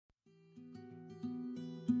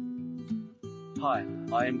Hi,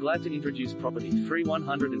 I am glad to introduce property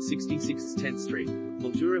 3166 10th Street,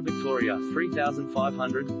 Mildura, Victoria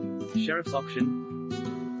 3500, Sheriff's Auction,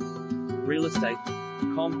 Real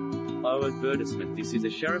Estate.com. Advertisement. This is a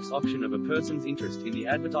sheriff's auction of a person's interest in the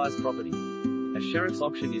advertised property. A sheriff's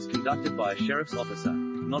auction is conducted by a sheriff's officer,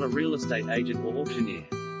 not a real estate agent or auctioneer.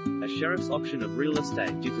 A sheriff's auction of real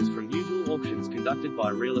estate differs from usual auctions conducted by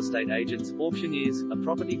real estate agents, auctioneers. A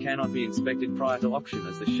property cannot be inspected prior to auction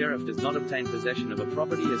as the sheriff does not obtain possession of a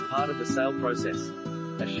property as part of the sale process.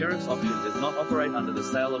 A sheriff's auction does not operate under the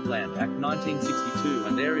Sale of Land Act 1962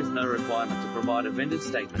 and there is no requirement to provide a vendor's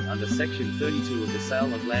statement under Section 32 of the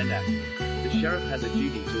Sale of Land Act. The sheriff has a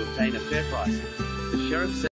duty to obtain a fair price. The sheriff